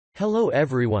Hello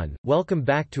everyone, welcome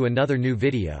back to another new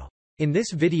video. In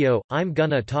this video, I'm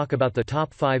gonna talk about the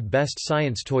top 5 best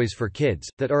science toys for kids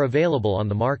that are available on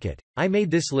the market. I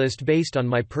made this list based on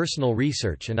my personal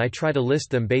research and I try to list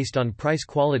them based on price,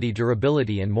 quality,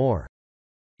 durability and more.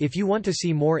 If you want to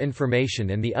see more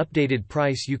information and the updated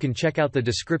price, you can check out the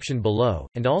description below,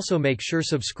 and also make sure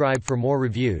subscribe for more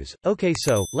reviews. Okay,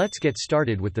 so let's get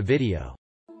started with the video.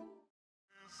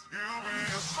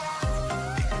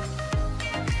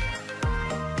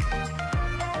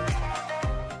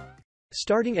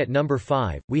 Starting at number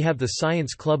 5, we have the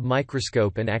Science Club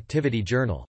Microscope and Activity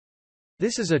Journal.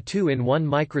 This is a 2-in-1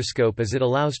 microscope as it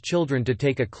allows children to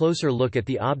take a closer look at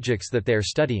the objects that they are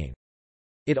studying.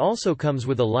 It also comes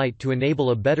with a light to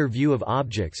enable a better view of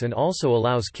objects and also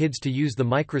allows kids to use the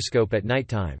microscope at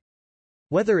nighttime.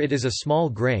 Whether it is a small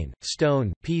grain,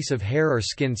 stone, piece of hair or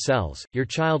skin cells, your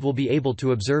child will be able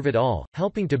to observe it all,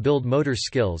 helping to build motor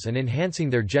skills and enhancing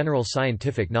their general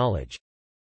scientific knowledge.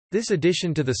 This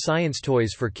addition to the Science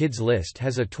Toys for Kids list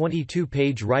has a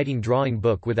 22-page writing drawing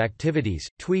book with activities,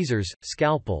 tweezers,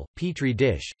 scalpel, petri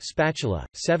dish, spatula,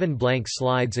 7 blank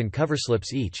slides and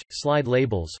coverslips each, slide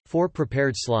labels, 4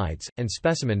 prepared slides, and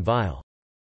specimen vial.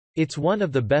 It's one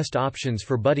of the best options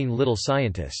for budding little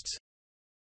scientists.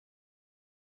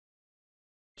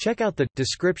 Check out the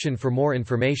description for more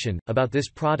information about this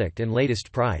product and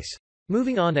latest price.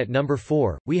 Moving on, at number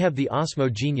 4, we have the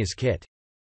Osmo Genius Kit.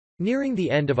 Nearing the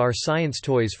end of our Science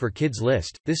Toys for Kids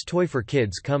list, this toy for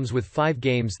kids comes with 5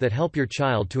 games that help your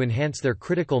child to enhance their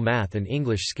critical math and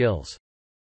English skills.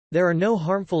 There are no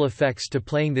harmful effects to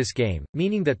playing this game,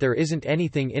 meaning that there isn't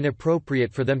anything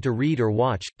inappropriate for them to read or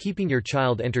watch, keeping your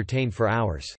child entertained for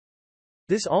hours.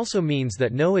 This also means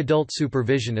that no adult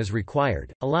supervision is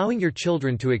required, allowing your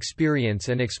children to experience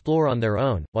and explore on their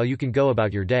own, while you can go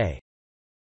about your day.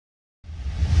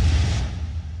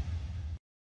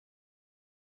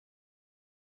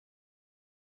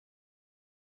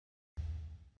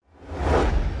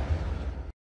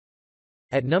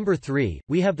 At number 3,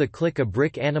 we have the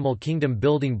Click-a-Brick Animal Kingdom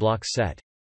Building Block Set.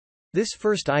 This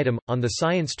first item, on the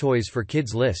Science Toys for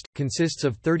Kids list, consists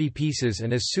of 30 pieces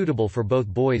and is suitable for both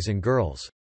boys and girls.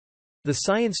 The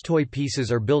science toy pieces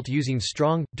are built using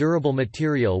strong, durable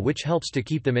material which helps to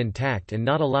keep them intact and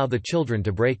not allow the children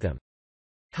to break them.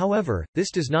 However,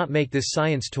 this does not make this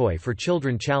science toy for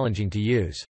children challenging to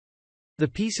use. The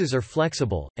pieces are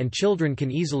flexible, and children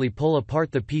can easily pull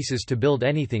apart the pieces to build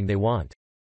anything they want.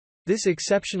 This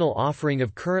exceptional offering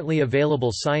of currently available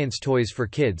science toys for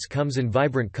kids comes in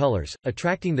vibrant colors,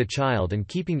 attracting the child and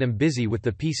keeping them busy with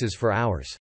the pieces for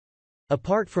hours.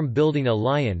 Apart from building a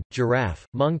lion, giraffe,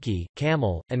 monkey,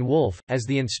 camel, and wolf, as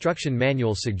the instruction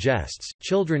manual suggests,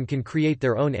 children can create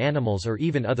their own animals or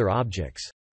even other objects.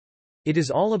 It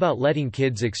is all about letting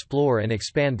kids explore and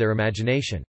expand their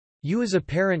imagination. You as a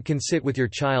parent can sit with your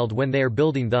child when they are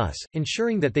building, thus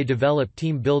ensuring that they develop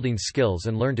team building skills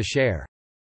and learn to share.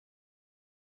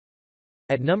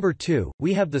 At number 2,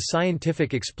 we have the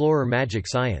Scientific Explorer Magic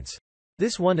Science.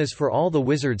 This one is for all the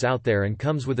wizards out there and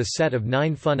comes with a set of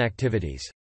 9 fun activities.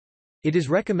 It is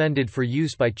recommended for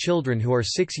use by children who are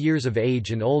 6 years of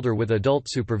age and older with adult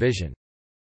supervision.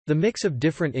 The mix of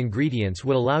different ingredients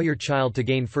will allow your child to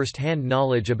gain first-hand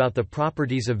knowledge about the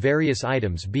properties of various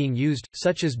items being used,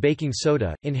 such as baking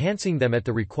soda, enhancing them at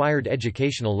the required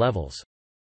educational levels.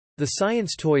 The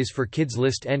Science Toys for Kids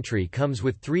list entry comes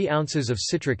with 3 ounces of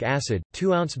citric acid,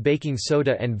 2-ounce baking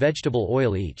soda and vegetable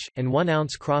oil each, and 1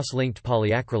 ounce cross-linked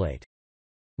polyacrylate.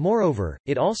 Moreover,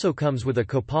 it also comes with a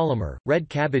copolymer, red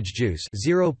cabbage juice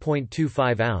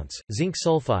 0.25 ounce, zinc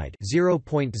sulfide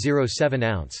 0.07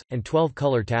 ounce, and 12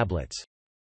 color tablets.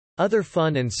 Other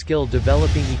fun and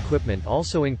skill-developing equipment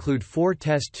also include 4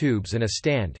 test tubes and a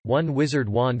stand, 1 wizard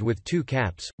wand with 2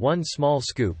 caps, 1 small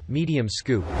scoop, medium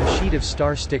scoop, a sheet of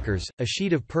star stickers, a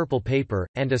sheet of purple paper,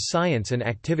 and a science and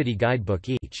activity guidebook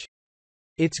each.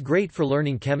 It's great for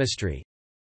learning chemistry.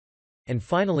 And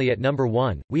finally, at number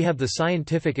 1, we have the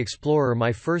Scientific Explorer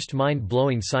My First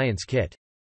Mind-Blowing Science Kit.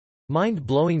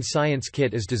 Mind-Blowing Science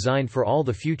Kit is designed for all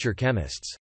the future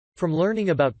chemists. From learning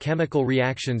about chemical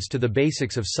reactions to the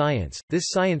basics of science, this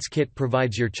science kit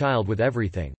provides your child with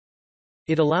everything.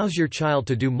 It allows your child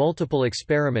to do multiple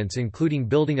experiments, including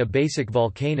building a basic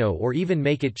volcano or even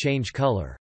make it change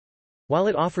color. While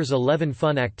it offers 11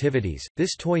 fun activities,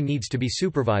 this toy needs to be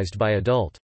supervised by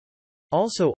adult.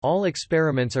 Also, all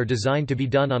experiments are designed to be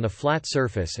done on a flat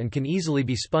surface and can easily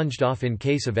be sponged off in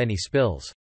case of any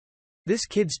spills. This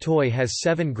kid's toy has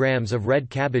 7 grams of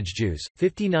red cabbage juice,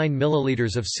 59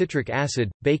 milliliters of citric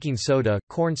acid, baking soda,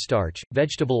 cornstarch,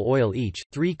 vegetable oil each,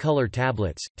 3 color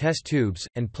tablets, test tubes,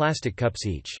 and plastic cups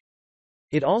each.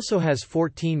 It also has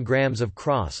 14 grams of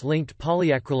cross-linked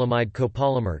polyacrylamide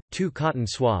copolymer, 2 cotton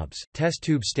swabs, test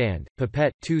tube stand,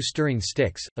 pipette, 2 stirring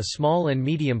sticks, a small and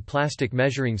medium plastic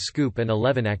measuring scoop and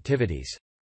 11 activities.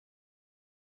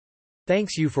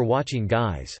 Thanks you for watching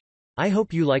guys. I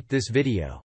hope you liked this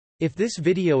video. If this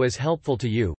video is helpful to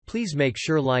you, please make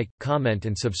sure like, comment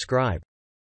and subscribe.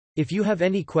 If you have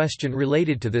any question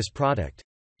related to this product,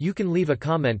 you can leave a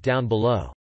comment down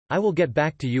below. I will get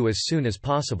back to you as soon as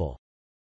possible.